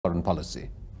foreign policy.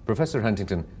 Professor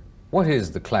Huntington, what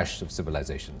is the clash of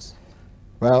civilizations?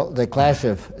 Well, the clash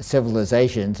of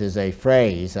civilizations is a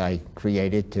phrase I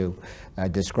created to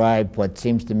describe what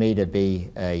seems to me to be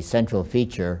a central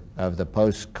feature of the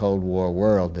post-Cold War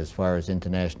world as far as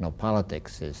international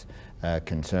politics is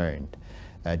concerned.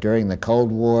 During the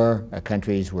Cold War,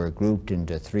 countries were grouped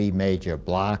into three major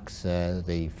blocks: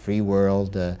 the free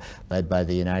world, led by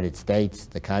the United States;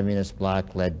 the communist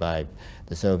bloc, led by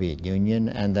the Soviet Union;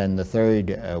 and then the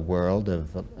third world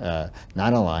of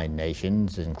non-aligned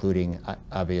nations, including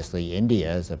obviously India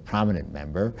as a prominent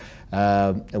member,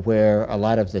 where a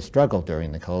lot of the struggle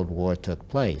during the Cold War took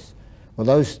place. Well,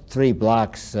 those three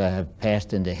blocks have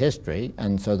passed into history,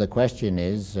 and so the question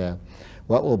is,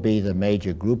 what will be the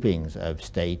major groupings of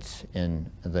states in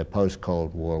the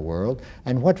post-Cold War world,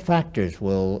 and what factors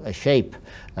will shape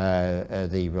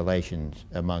the relations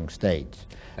among states?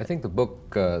 I think the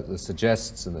book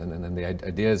suggests, and the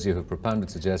ideas you have propounded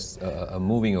suggests a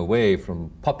moving away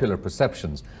from popular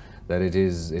perceptions, that it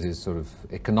is sort of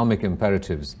economic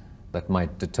imperatives that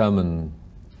might determine.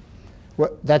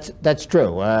 Well, that's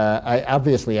true.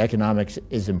 Obviously, economics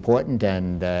is important,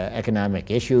 and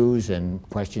economic issues and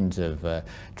questions of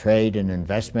trade and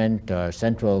investment are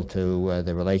central to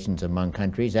the relations among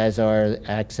countries, as are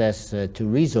access to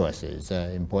resources,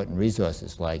 important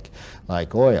resources like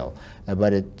oil.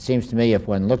 But it seems to me, if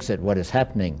one looks at what is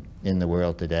happening in the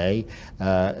world today,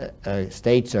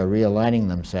 states are realigning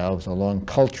themselves along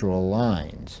cultural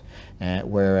lines,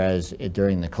 whereas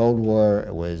during the Cold War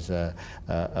it was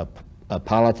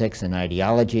politics and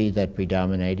ideology that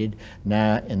predominated.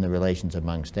 Now, in the relations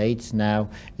among states, now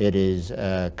it is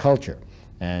culture.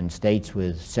 And states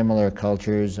with similar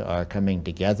cultures are coming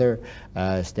together.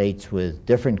 States with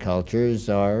different cultures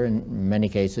are, in many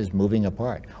cases, moving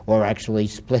apart, or actually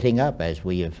splitting up, as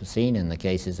we have seen in the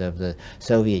cases of the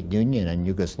Soviet Union and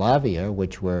Yugoslavia,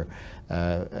 which were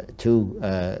two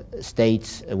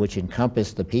states which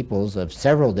encompassed the peoples of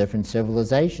several different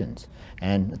civilizations,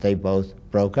 and they both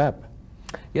broke up.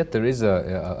 Yet there is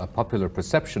a popular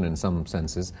perception in some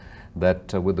senses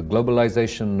that with the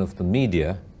globalization of the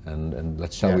media,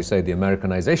 and shall we say the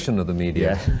Americanization of the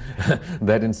media,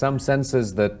 that in some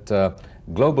senses that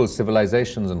global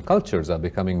civilizations and cultures are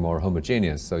becoming more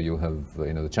homogeneous. So you have,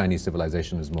 the Chinese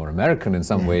civilization is more American in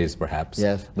some ways, perhaps,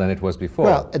 than it was before.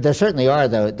 Well, there certainly are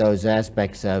those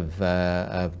aspects of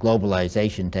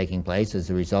globalization taking place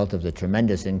as a result of the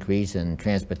tremendous increase in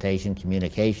transportation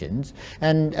communications.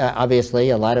 And obviously,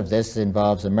 a lot of this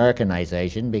involves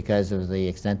Americanization because of the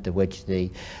extent to which the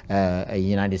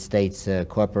United States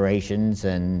corporations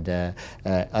and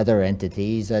other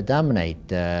entities dominate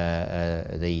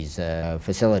these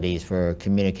facilities for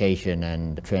communication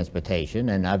and transportation.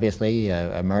 And obviously,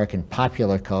 American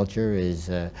popular culture is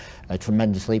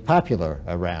tremendously popular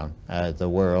around the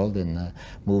world in the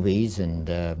movies and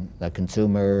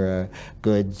consumer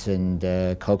goods and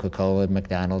Coca-Cola,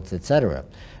 McDonald's, etc.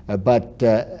 But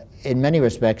in many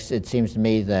respects, it seems to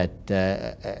me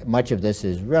that much of this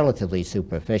is relatively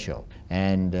superficial,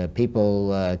 and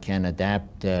people can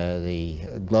adapt the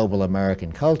global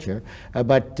American culture,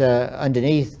 but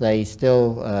underneath they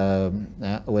still,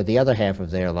 with the other half of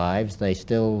their lives, they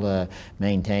still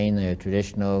maintain their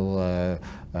traditional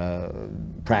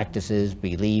practices,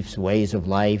 beliefs, ways of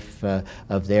life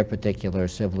of their particular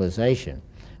civilization.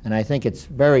 And I think it's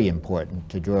very important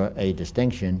to draw a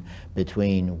distinction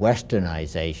between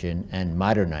westernization and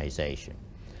modernization,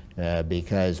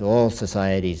 because all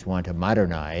societies want to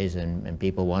modernize, and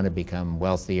people want to become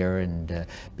wealthier and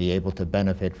be able to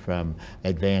benefit from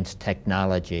advanced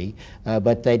technology,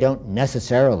 but they don't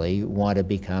necessarily want to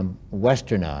become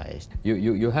westernized.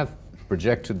 You have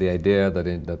projected the idea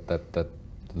that the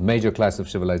major class of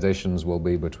civilizations will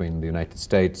be between the United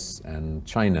States and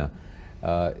China.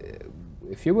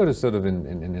 If you were to sort of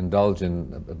indulge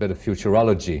in a bit of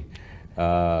futurology,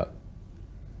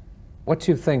 what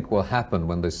do you think will happen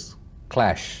when this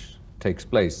clash takes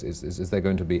place? Is there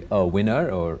going to be a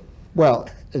winner, or? Well,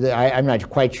 I'm not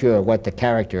quite sure what the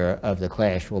character of the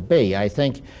clash will be. I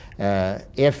think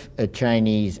if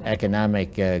Chinese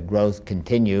economic growth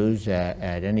continues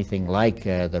at anything like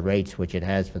the rates which it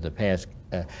has for the past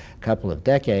couple of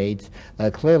decades,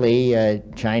 clearly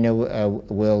China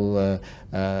will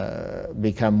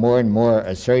become more and more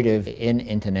assertive in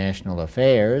international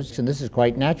affairs. And this is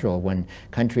quite natural. When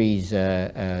countries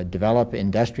develop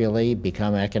industrially,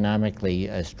 become economically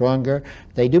stronger,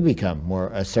 they do become more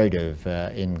assertive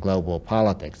in global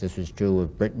politics. This was true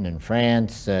of Britain and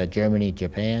France, Germany,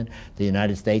 Japan, the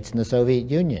United States, and the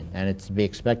Soviet Union, and it's to be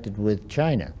expected with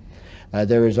China.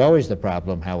 There is always the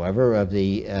problem, however, of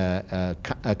the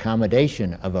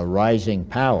accommodation of a rising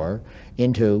power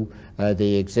into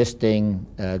the existing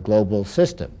global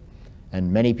system. And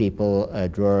many people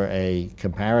draw a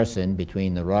comparison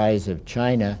between the rise of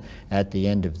China at the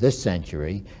end of this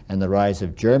century and the rise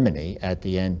of Germany at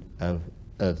the end of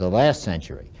the last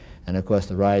century. And of course,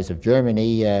 the rise of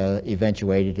Germany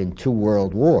eventuated in 2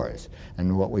 world wars.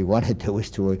 And what we want to do is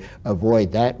to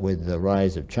avoid that with the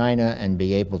rise of China and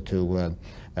be able to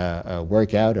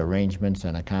work out arrangements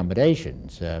and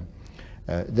accommodations.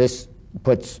 This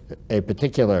puts a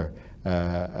particular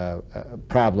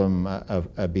problem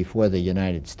before the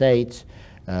United States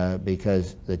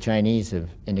because the Chinese have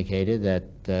indicated that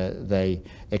they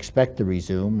expect to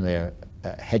resume their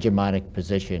hegemonic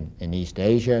position in East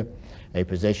Asia, a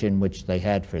position which they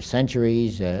had for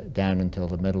centuries down until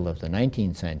the middle of the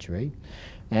 19th century.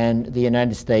 And the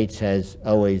United States has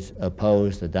always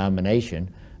opposed the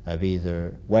domination of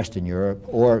either Western Europe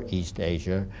or East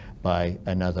Asia by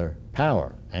another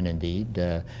power. And indeed,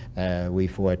 we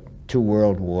fought 2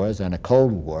 world wars and a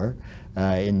Cold War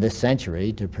in this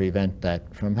century to prevent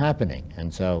that from happening.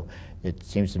 And so it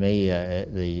seems to me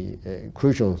the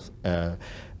crucial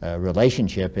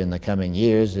relationship in the coming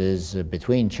years is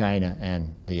between China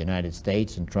and the United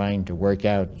States and trying to work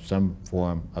out some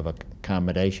form of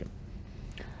accommodation.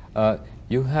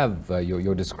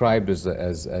 You're described as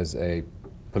a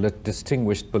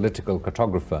distinguished political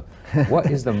cartographer. What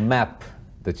is the map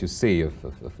that you see of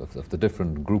the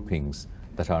different groupings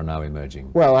that are now emerging?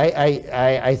 Well,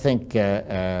 I think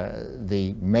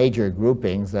the major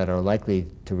groupings that are likely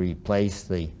to replace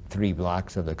the 3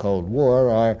 blocks of the Cold War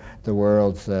are the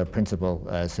world's principal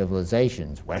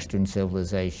civilizations: Western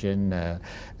civilization,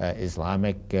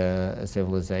 Islamic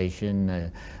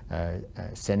civilization,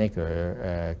 Cynic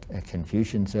or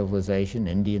Confucian civilization,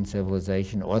 Indian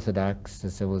civilization, Orthodox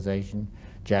civilization,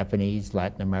 Japanese,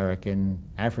 Latin American,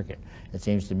 African. It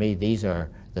seems to me these are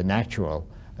the natural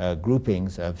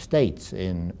groupings of states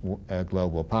in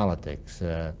global politics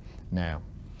now.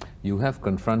 You have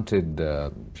confronted,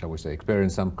 shall we say,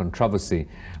 experienced some controversy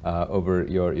over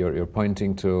your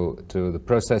pointing to the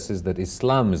processes that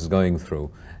Islam is going through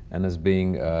and as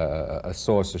being a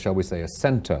source, or shall we say, a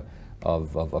center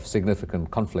of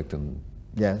significant conflict in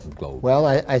the globe. Well,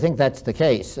 I think that's the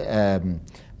case.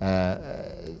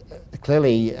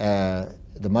 Clearly,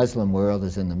 the Muslim world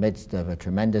is in the midst of a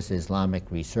tremendous Islamic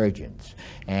resurgence,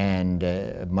 and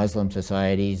Muslim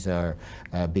societies are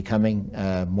becoming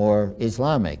more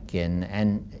Islamic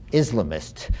and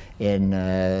Islamist in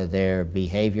their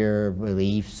behavior,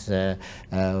 beliefs,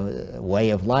 way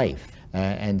of life.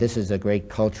 And this is a great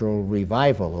cultural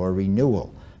revival or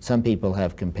renewal. Some people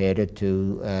have compared it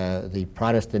to the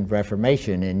Protestant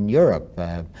Reformation in Europe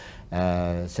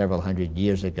several hundred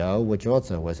years ago, which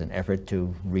also was an effort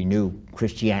to renew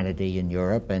Christianity in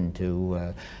Europe and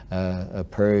to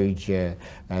purge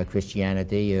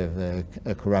Christianity of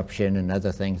corruption and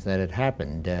other things that had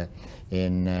happened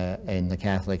in the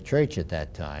Catholic Church at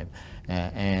that time.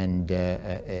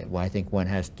 Well, I think one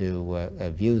has to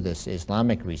view this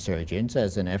Islamic resurgence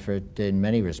as an effort in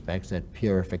many respects at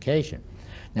purification.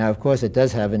 Now, of course, it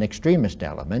does have an extremist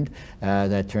element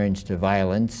that turns to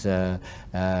violence,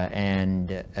 and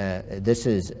this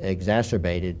is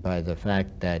exacerbated by the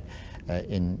fact that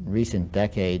in recent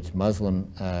decades,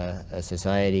 Muslim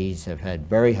societies have had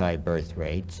very high birth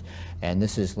rates, and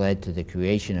this has led to the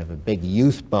creation of a big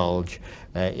youth bulge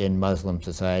in Muslim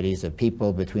societies of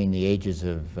people between the ages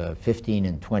of 15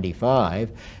 and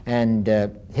 25. And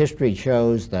history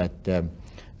shows that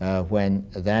when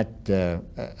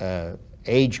that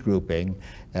age grouping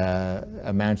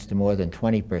amounts to more than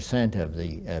 20% of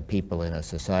the people in a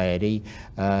society,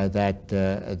 that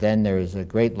then there is a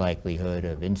great likelihood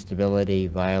of instability,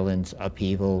 violence,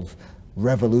 upheavals,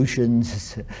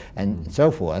 revolutions, and so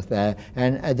forth.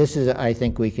 And this is, I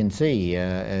think we can see,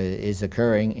 is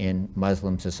occurring in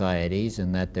Muslim societies,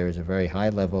 and that there is a very high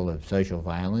level of social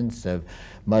violence of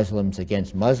Muslims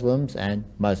against Muslims and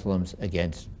Muslims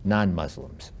against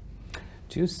non-Muslims.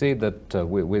 Do you see that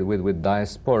with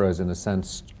diasporas, in a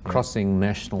sense, crossing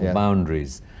national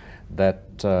boundaries,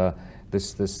 that the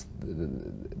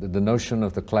notion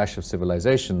of the clash of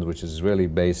civilizations, which is really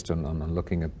based on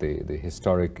looking at the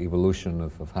historic evolution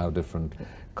of how different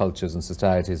cultures and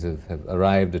societies have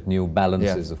arrived at new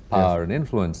balances of power and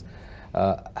influence,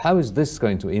 how is this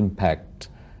going to impact?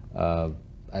 You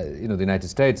know, the United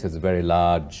States has a very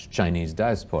large Chinese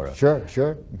diaspora.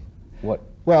 Sure. What?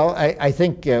 Well, I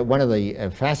think one of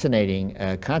the fascinating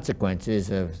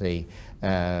consequences of the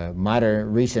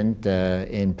recent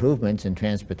improvements in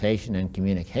transportation and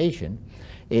communication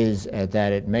is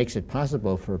that it makes it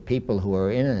possible for people who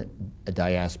are in a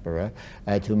diaspora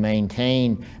to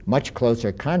maintain much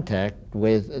closer contact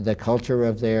with the culture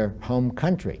of their home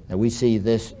country. Now, we see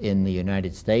this in the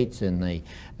United States in the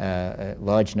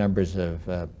large numbers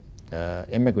of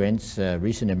immigrants,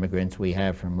 recent immigrants we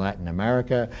have from Latin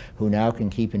America, who now can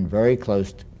keep in very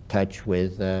close touch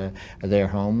with their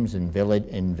homes and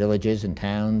villages and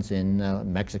towns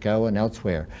in Mexico and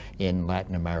elsewhere in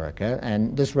Latin America.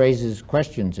 And this raises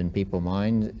questions in people's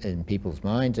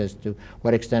minds as to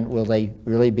what extent will they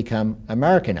really become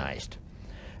Americanized.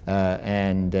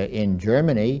 In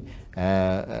Germany,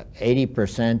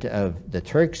 80% of the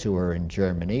Turks who are in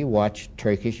Germany watch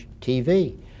Turkish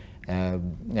TV.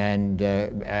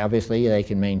 Obviously they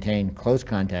can maintain close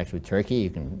contacts with Turkey. You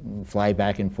can fly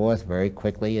back and forth very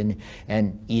quickly and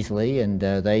easily, and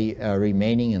they are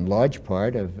remaining in large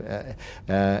part of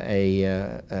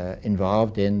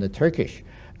involved in the Turkish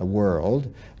world,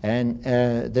 and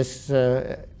this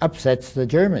upsets the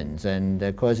Germans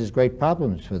and causes great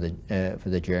problems for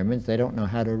the Germans. They don't know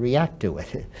how to react to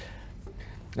it.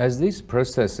 As these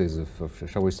processes of,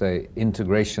 shall we say,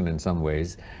 integration in some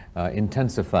ways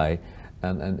intensify,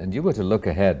 and you were to look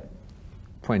ahead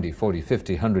 20, 40,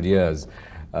 50, 100 years,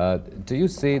 do you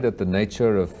see that the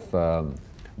nature of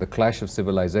the clash of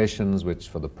civilizations, which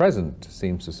for the present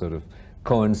seems to sort of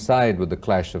coincide with the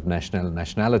clash of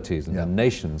nationalities and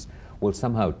nations, will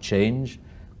somehow change?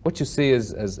 What you see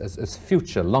as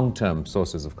future, long-term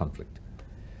sources of conflict?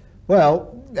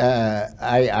 Well,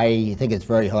 I think it's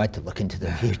very hard to look into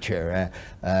the future,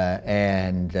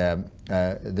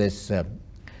 this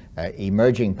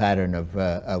emerging pattern of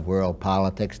world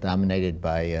politics dominated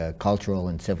by cultural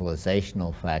and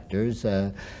civilizational factors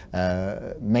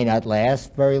may not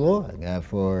last very long.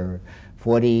 For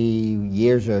 40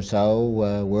 years or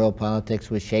so, world politics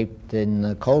was shaped in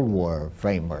the Cold War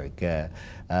framework.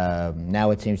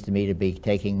 Now it seems to me to be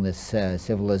taking this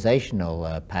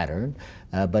civilizational pattern,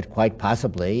 but quite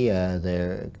possibly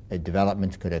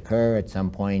developments could occur at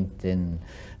some point in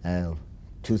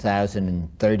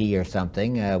 2030 or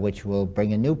something, which will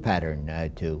bring a new pattern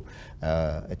to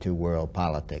world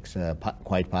politics.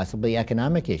 Quite possibly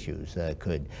economic issues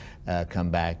could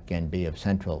come back and be of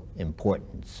central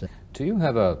importance. Do you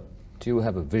have a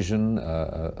vision,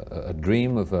 a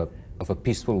dream of a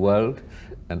peaceful world,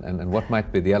 and what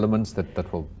might be the elements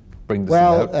that will bring this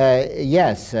about?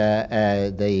 Yes.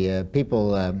 The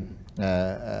people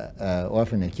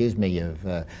often accuse me of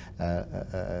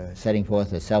setting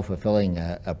forth a self-fulfilling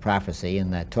prophecy,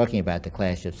 and that talking about the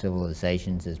clash of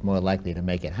civilizations is more likely to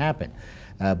make it happen.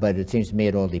 But it seems to me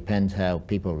it all depends how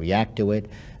people react to it.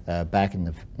 Back in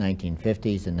the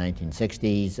 1950s and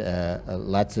 1960s,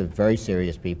 lots of very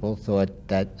serious people thought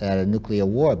that a nuclear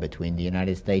war between the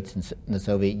United States and the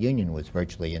Soviet Union was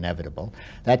virtually inevitable.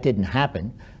 That didn't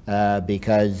happen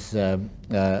because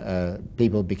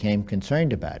people became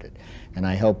concerned about it. And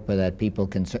I hope that people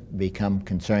become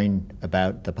concerned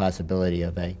about the possibility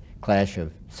of a clash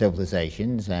of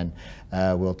civilizations and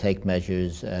will take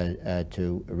measures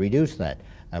to reduce that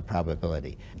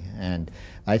probability. And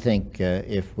I think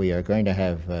if we are going to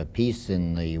have peace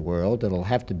in the world, it'll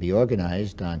have to be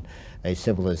organized on a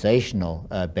civilizational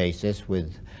basis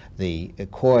with the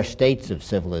core states of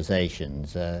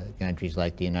civilizations, countries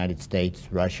like the United States,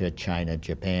 Russia, China,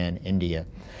 Japan, India,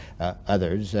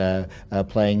 others,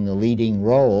 playing the leading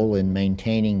role in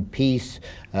maintaining peace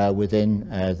within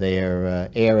their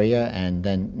area, and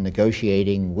then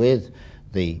negotiating with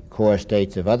the core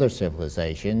states of other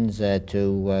civilizations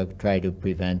to try to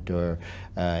prevent or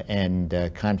end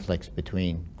conflicts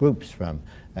between groups from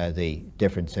the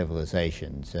different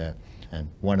civilizations. And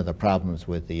one of the problems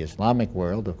with the Islamic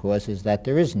world, of course, is that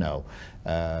there is no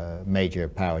major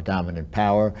power, dominant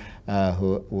power,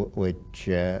 which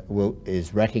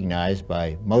is recognized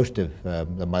by most of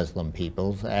the Muslim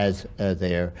peoples as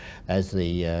the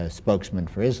spokesman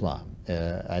for Islam.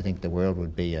 I think the world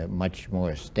would be a much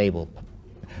more stable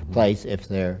place if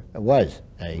there was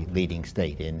a leading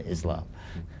state in Islam.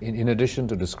 In addition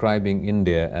to describing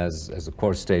India as a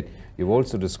core state, you've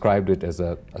also described it as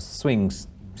a swing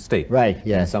state, right?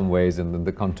 Yes. In some ways, in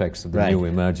the context of the new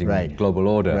emerging global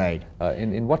order. Right.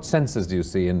 In what senses do you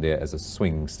see India as a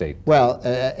swing state? Well,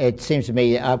 it seems to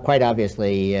me quite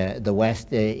obviously the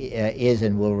West is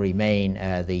and will remain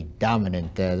the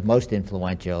dominant, most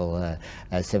influential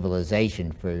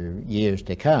civilization for years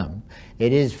to come.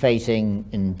 It is facing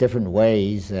in different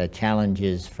ways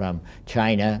challenges from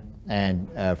China and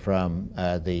from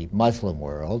the Muslim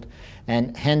world,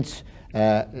 and hence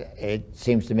It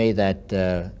seems to me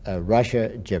that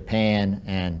Russia, Japan,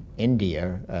 and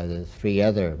India, the three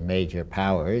other major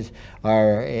powers,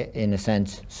 are in a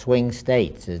sense swing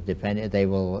states. They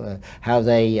will how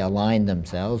they align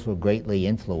themselves will greatly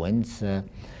influence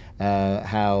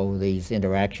how these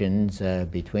interactions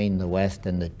between the West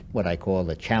and what I call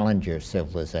the challenger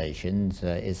civilizations,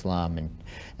 Islam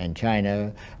and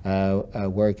China,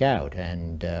 work out.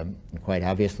 And quite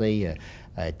obviously,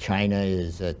 China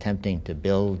is attempting to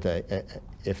build,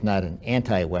 if not an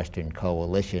anti-Western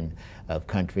coalition of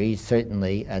countries,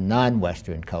 certainly a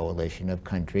non-Western coalition of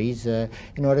countries in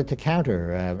order to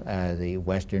counter the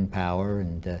Western power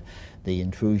and the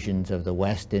intrusions of the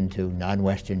West into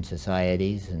non-Western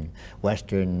societies and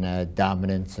Western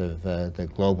dominance of the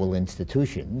global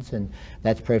institutions, and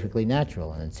that's perfectly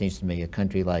natural. And it seems to me a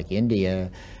country like India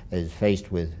is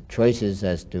faced with choices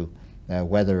as to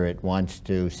whether it wants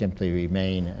to simply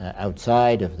remain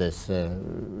outside of this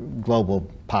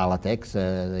global politics,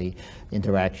 the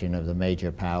interaction of the major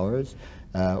powers,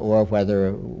 or whether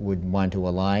it would want to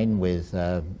align with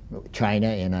China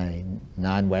in a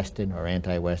non-Western or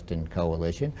anti-Western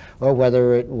coalition, or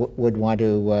whether it would want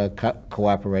to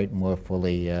cooperate more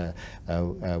fully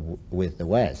with the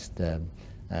West.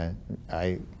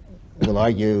 I will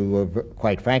argue,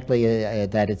 quite frankly,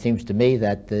 that it seems to me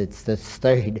that it's the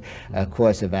third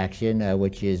course of action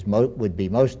which is would be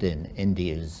most in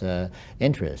India's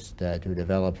interest, to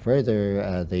develop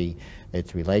further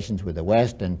its relations with the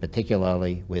West, and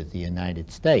particularly with the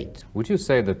United States. Would you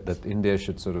say that India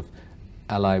should sort of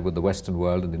ally with the Western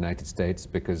world and the United States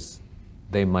because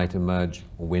they might emerge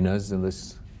winners in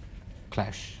this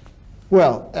clash?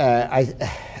 Well,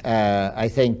 I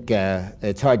think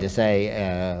it's hard to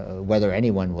say whether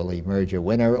anyone will emerge a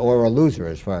winner or a loser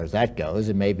as far as that goes.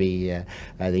 It may be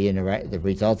the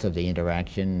results of the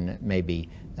interaction may be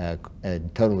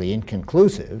totally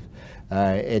inconclusive.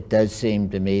 It does seem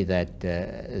to me that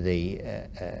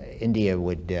India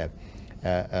would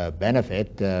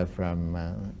benefit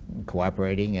from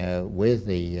cooperating with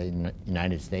the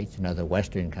United States and other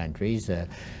Western countries.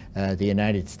 The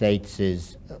United States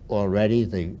is already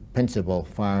the principal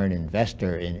foreign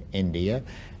investor in India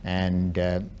and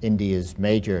India's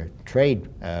major trade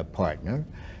partner.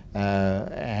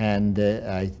 And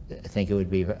I think it would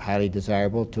be highly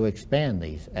desirable to expand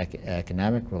these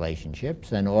economic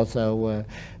relationships, and also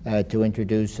to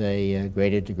introduce a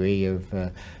greater degree of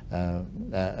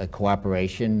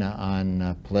cooperation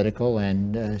on political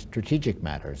and strategic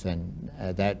matters. And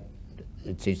that,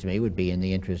 it seems to me, would be in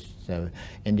the interests of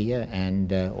India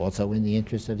and also in the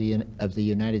interests of the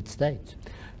United States.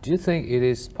 Do you think it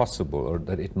is possible, or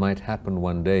that it might happen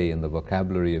one day in the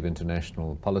vocabulary of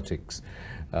international politics,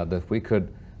 that we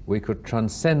could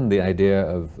transcend the idea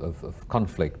of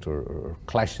conflict or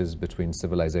clashes between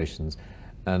civilizations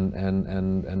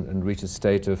and reach a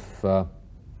state of, well,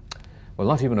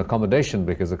 not even accommodation,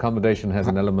 because accommodation has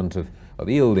an element of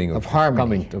yielding, of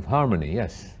harmony. Of harmony,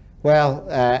 yes. Well,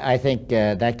 I think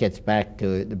that gets back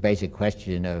to the basic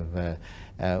question of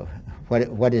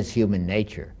what is human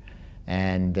nature.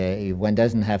 And one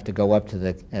doesn't have to go up to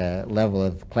the level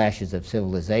of clashes of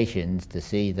civilizations to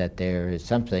see that there is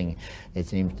something, it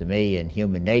seems to me, in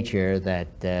human nature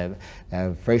that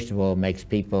first of all makes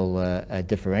people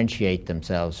differentiate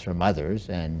themselves from others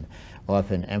and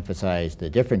often emphasize the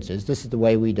differences. This is the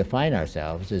way we define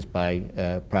ourselves, is by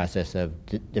process of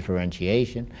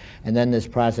differentiation. And then this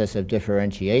process of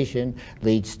differentiation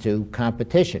leads to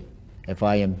competition. If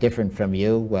I am different from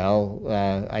you, well,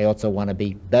 I also want to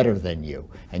be better than you,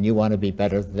 and you want to be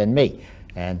better than me.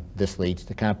 And this leads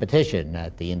to competition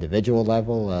at the individual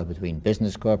level, between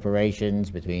business corporations,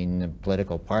 between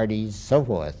political parties, so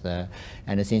forth.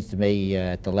 And it seems to me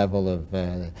at the level of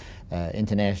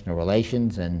international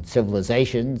relations and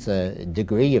civilizations, a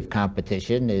degree of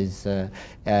competition is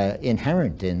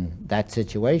inherent in that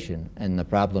situation. And the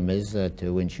problem is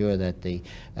to ensure that the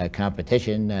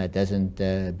competition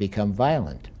doesn't become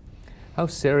violent. How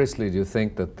seriously do you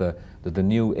think that the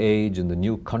new age and the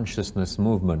new consciousness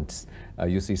movements,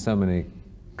 you see so many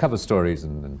cover stories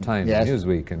and Time, yes, and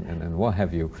Newsweek and what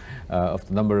have you, of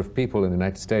the number of people in the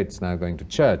United States now going to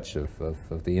church,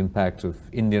 of the impact of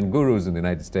Indian gurus in the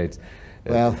United States?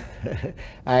 Well,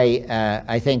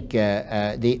 I think,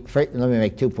 let me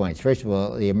make 2 points. First of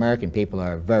all, the American people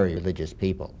are very religious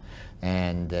people.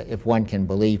 And if one can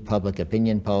believe public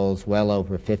opinion polls, well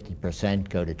over 50%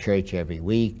 go to church every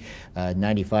week.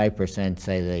 95%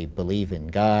 say they believe in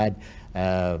God.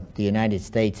 The United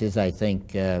States is, I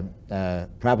think,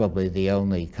 probably the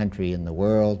only country in the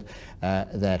world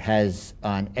that has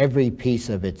on every piece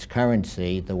of its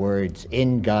currency the words,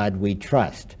 "In God we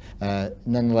trust."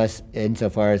 Nonetheless,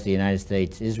 insofar as the United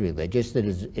States is religious,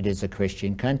 it is a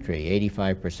Christian country.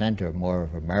 85% or more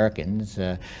of Americans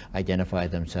identify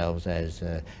themselves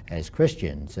as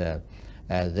Christians.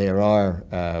 There are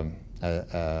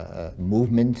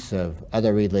movements of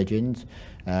other religions,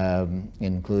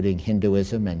 including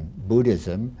Hinduism and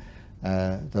Buddhism.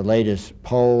 The latest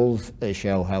polls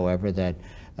show, however, that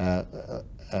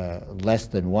less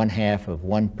than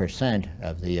 1/2%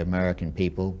 of the American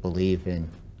people believe in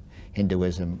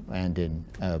Hinduism and in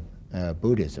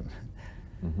Buddhism.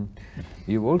 Mm-hmm.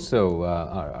 You've also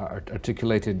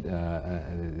articulated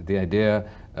the idea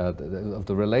of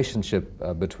the relationship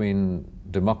between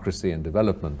democracy and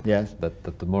development. Yes. That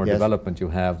the more yes. development you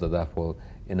have, that will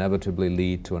inevitably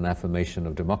lead to an affirmation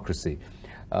of democracy.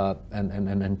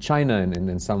 And China,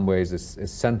 in some ways,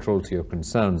 is central to your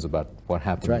concerns about what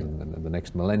happens right. in the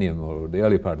next millennium, or the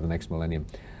early part of the next millennium.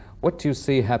 What do you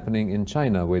see happening in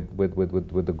China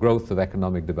with the growth of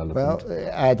economic development?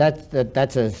 Well,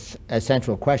 that's a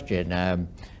central question.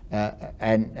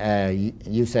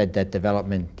 You said that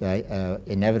development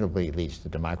inevitably leads to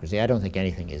democracy. I don't think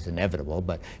anything is inevitable,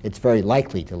 but it's very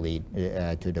likely to lead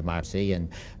to democracy. And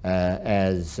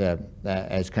as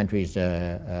countries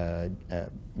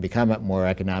become more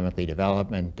economically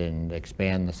developed and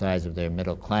expand the size of their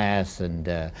middle class and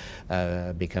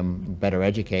become better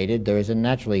educated, there is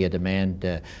naturally a demand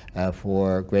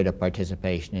for greater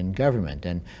participation in government.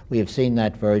 And we have seen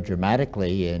that very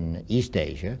dramatically in East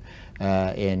Asia.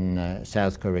 In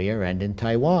South Korea and in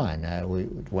Taiwan. We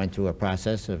went through a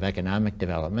process of economic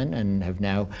development and have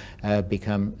now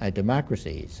become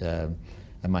democracies.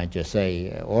 I might just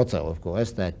say also, of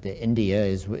course, that India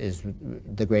is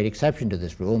the great exception to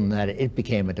this rule, and that it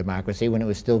became a democracy when it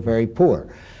was still very poor.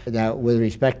 Now, with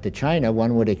respect to China,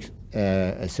 one would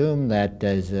assume that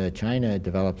as China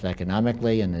develops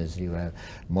economically and as you have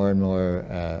more and more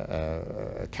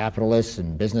capitalists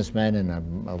and businessmen and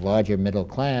a larger middle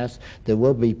class, there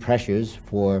will be pressures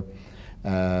for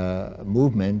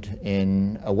movement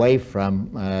away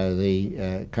from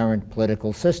the current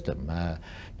political system.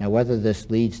 Now, whether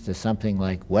this leads to something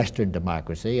like Western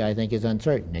democracy, I think is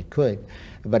uncertain. It could,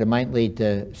 but it might lead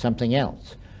to something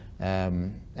else,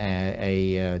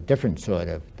 a different sort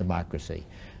of democracy.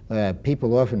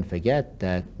 People often forget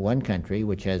that one country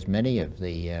which has many of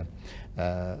the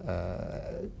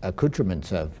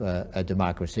accoutrements of a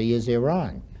democracy is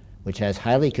Iran, which has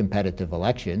highly competitive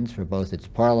elections for both its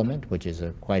parliament, which is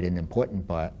quite an important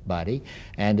body,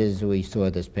 and as we saw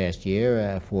this past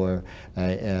year, for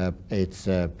its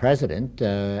president,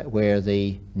 where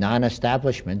the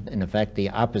non-establishment, in effect the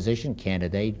opposition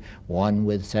candidate, won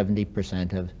with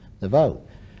 70% of the vote.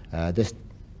 This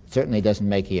certainly doesn't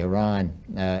make Iran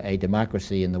a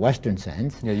democracy in the Western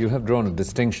sense. Yeah, you have drawn a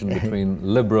distinction between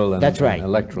liberal and, that's right. and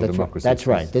electoral democracy. That's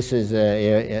right. This is,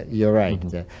 you're right.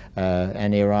 Mm-hmm.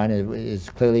 And Iran is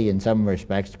clearly, in some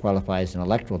respects, qualifies as an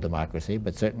electoral democracy,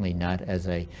 but certainly not as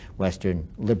a Western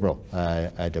liberal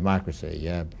democracy.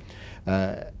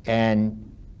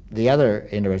 And the other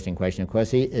interesting question, of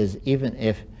course, is even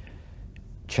if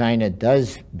China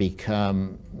does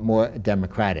become more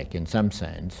democratic in some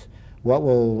sense, what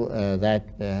will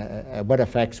what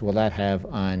effects will that have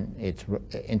on its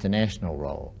international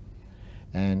role?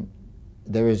 And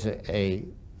there is a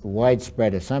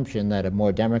widespread assumption that a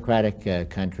more democratic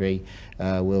country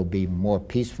will be more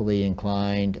peacefully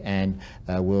inclined and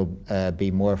will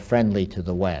be more friendly to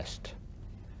the West.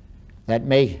 That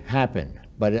may happen,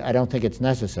 but I don't think it's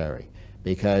necessary,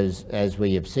 because as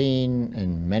we have seen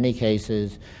in many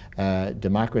cases,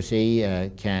 democracy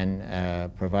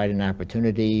can provide an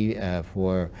opportunity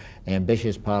for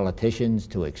ambitious politicians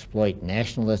to exploit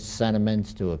nationalist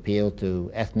sentiments, to appeal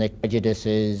to ethnic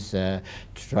prejudices, to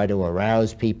try to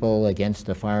arouse people against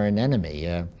a foreign enemy.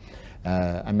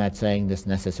 I'm not saying this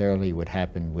necessarily would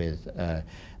happen with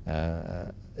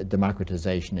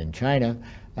democratization in China,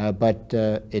 but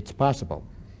it's possible.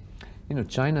 You know,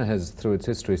 China has, through its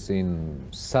history, seen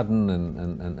sudden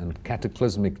and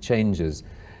cataclysmic changes.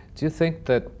 Do you think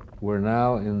that we're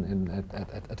now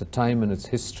at a time in its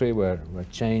history where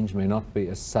change may not be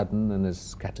as sudden and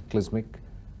as cataclysmic?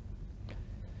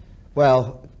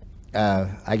 Well,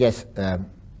 I guess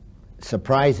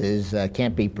surprises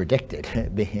can't be predicted.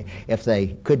 If they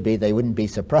could be, they wouldn't be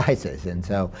surprises. And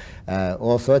so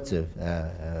all sorts of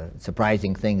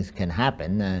surprising things can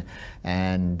happen.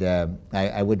 And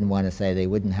I wouldn't want to say they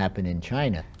wouldn't happen in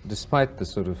China. Despite the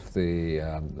sort of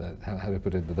how do I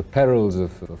put it, the perils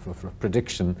of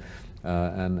prediction,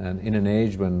 and in an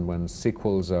age when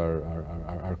sequels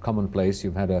are commonplace,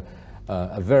 you've had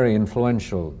a very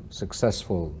influential,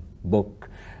 successful book,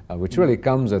 which really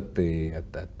comes at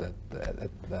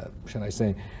shall I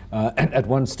say, at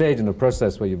one stage in a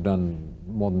process where you've done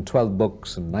more than 12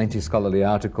 books and 90 scholarly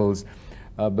articles.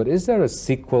 But is there a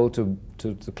sequel to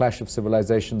The Clash of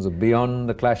Civilizations, or beyond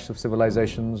The Clash of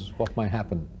Civilizations? What might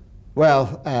happen?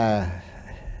 Well,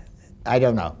 I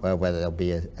don't know whether there'll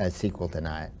be a sequel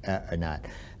to or not.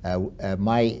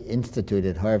 My institute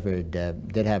at Harvard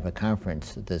did have a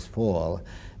conference this fall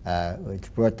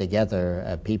which brought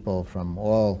together people from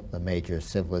all the major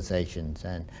civilizations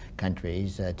and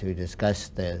countries to discuss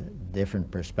the different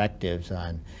perspectives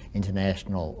on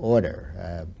international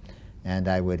order. And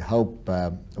I would hope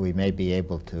we may be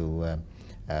able to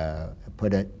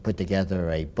put together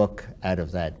a book out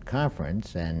of that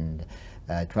conference and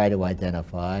try to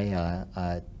identify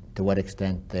to what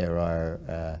extent there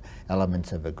are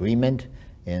elements of agreement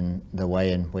in the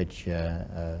way in which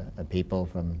people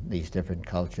from these different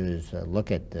cultures look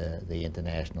at the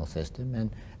international system,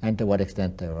 and to what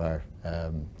extent there are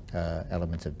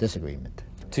elements of disagreement.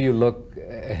 Do you look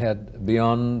ahead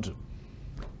beyond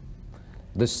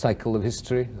this cycle of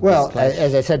history? Well,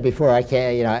 as I said before, I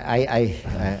can't. You know,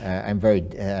 I'm very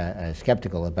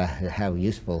skeptical about how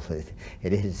useful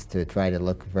it is to try to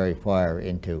look very far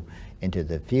into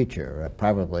the future.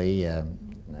 Probably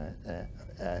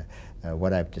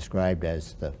what I've described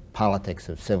as the politics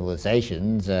of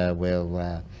civilizations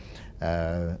will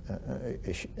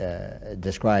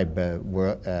describe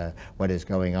what is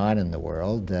going on in the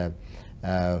world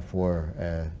for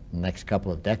the next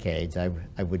couple of decades. I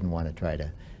wouldn't want to try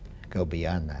to go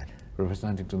beyond that. Professor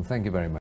Huntington, thank you very much.